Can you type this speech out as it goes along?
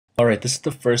Alright, this is the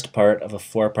first part of a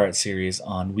 4-part series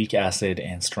on weak acid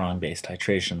and strong base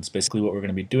titrations. Basically what we're going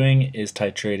to be doing is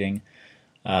titrating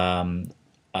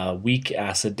a weak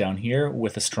acid down here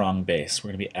with a strong base. We're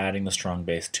going to be adding the strong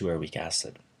base to our weak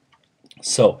acid.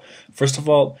 So first of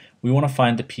all, we want to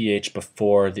find the pH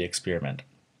before the experiment.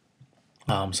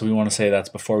 So we want to say that's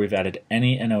before we've added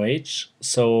any NOH.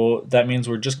 So that means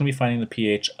we're just going to be finding the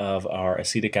pH of our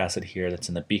acetic acid here that's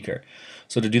in the beaker.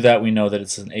 So to do that, we know that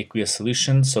it's an aqueous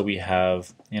solution. So we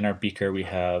have, in our beaker, we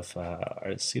have our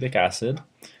acetic acid,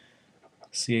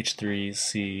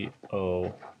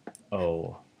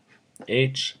 CH3COOH,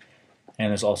 and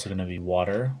there's also going to be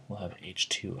water. We'll have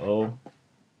H2O.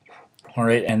 All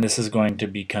right, and this is going to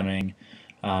be coming,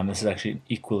 this is actually an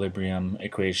equilibrium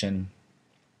equation.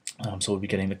 So we'll be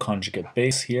getting the conjugate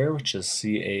base here, which is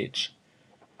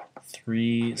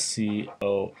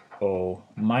CH3COO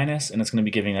minus, and it's going to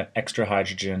be giving that extra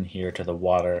hydrogen here to the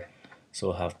water. So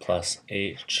we'll have plus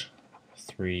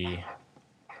H3O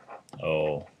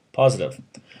positive.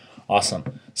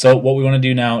 Awesome. So what we want to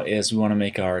do now is we want to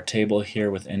make our table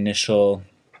here with initial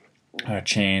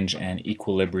change and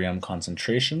equilibrium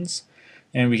concentrations.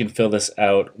 And we can fill this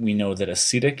out. We know that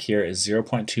acetic here is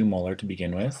 0.2 molar to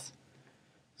begin with.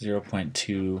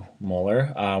 0.2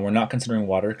 molar. We're not considering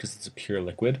water because it's a pure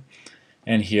liquid.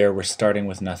 And here we're starting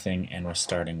with nothing and we're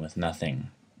starting with nothing.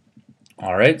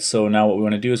 Alright, so now what we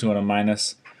want to do is we want to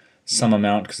minus some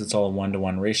amount because it's all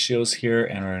 1-to-1 ratios here,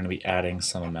 and we're going to be adding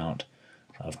some amount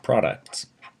of products.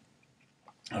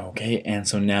 Okay, and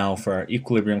so now for our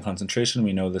equilibrium concentration,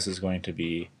 we know this is going to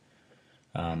be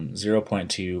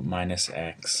 0.2 minus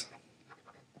X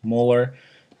molar.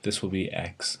 This will be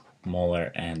X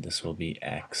molar, and this will be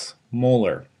X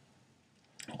molar.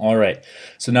 Alright,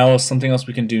 so now something else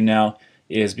we can do now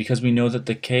is, because we know that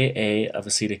the Ka of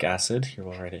acetic acid, here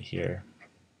we'll write it here,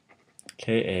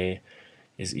 Ka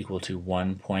is equal to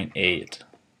 1.8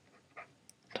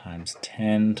 times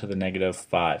 10 to the negative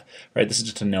 5. Right, this is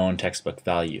just a known textbook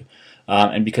value.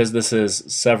 And because this is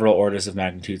several orders of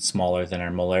magnitude smaller than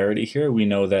our molarity here, we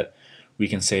know that we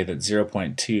can say that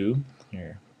 0.2,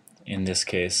 here in this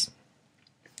case,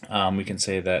 we can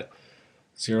say that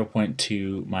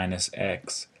 0.2 minus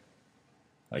X,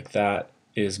 like that,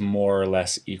 is more or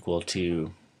less equal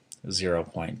to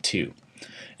 0.2.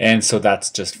 And so that's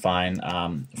just fine.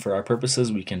 For our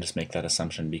purposes, we can just make that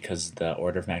assumption because the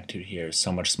order of magnitude here is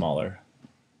so much smaller.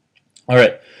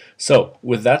 Alright, so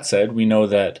with that said, we know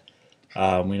that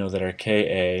our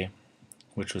Ka,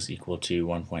 which was equal to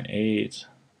 1.8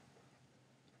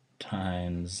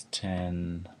 times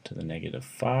 10 to the negative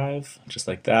 5, just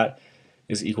like that,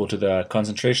 is equal to the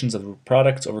concentrations of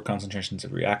products over concentrations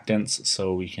of reactants.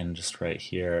 So we can just write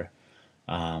here,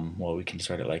 well, we can just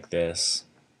write it like this,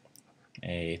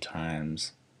 A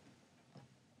times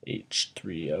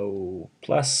H3O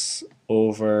plus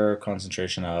over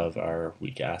concentration of our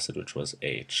weak acid, which was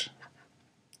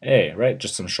HA, right?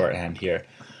 Just some shorthand here.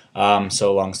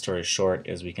 So long story short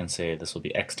is we can say this will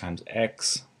be X times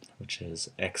X, which is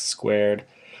X squared,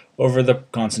 over the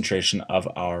concentration of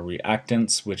our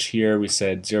reactants, which here we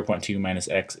said 0.2 minus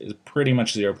X is pretty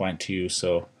much 0.2,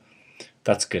 so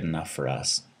that's good enough for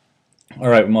us.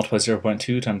 Alright, we multiply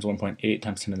 0.2 times 1.8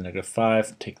 times 10 to the negative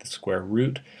 5, take the square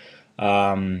root.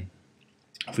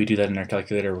 If we do that in our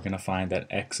calculator, we're going to find that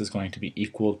X is going to be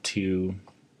equal to,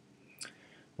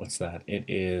 what's that? It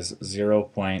is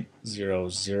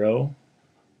 0.00,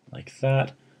 like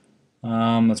that.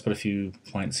 Let's put a few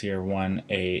points here,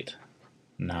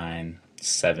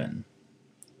 1897.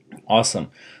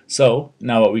 Awesome. So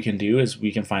now what we can do is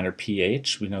we can find our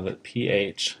pH. We know that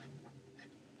pH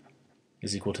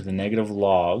is equal to the negative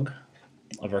log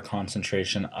of our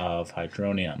concentration of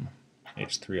hydronium,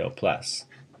 H3O plus.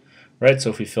 Right,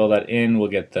 so if we fill that in, we'll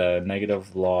get the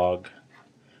negative log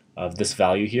of this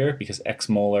value here, because X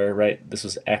molar, right, this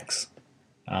was X.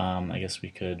 I guess we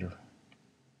could,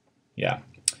 yeah.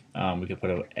 We could put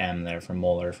an M there for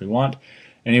molar if we want.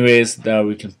 Anyways,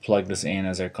 we can plug this in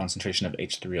as our concentration of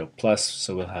H3O plus,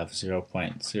 so we'll have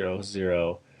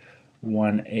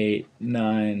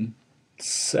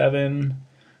 0.001897.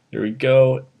 There we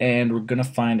go, and we're going to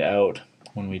find out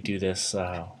when we do this,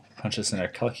 punch this in our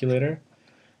calculator,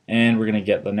 and we're going to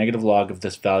get the negative log of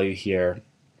this value here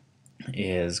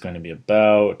is going to be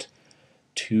about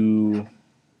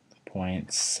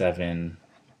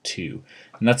 2.72.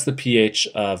 And that's the pH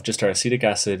of just our acetic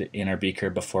acid in our beaker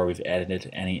before we've added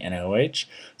any NaOH.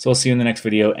 So we'll see you in the next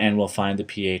video, and we'll find the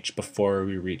pH before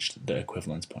we reach the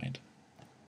equivalence point.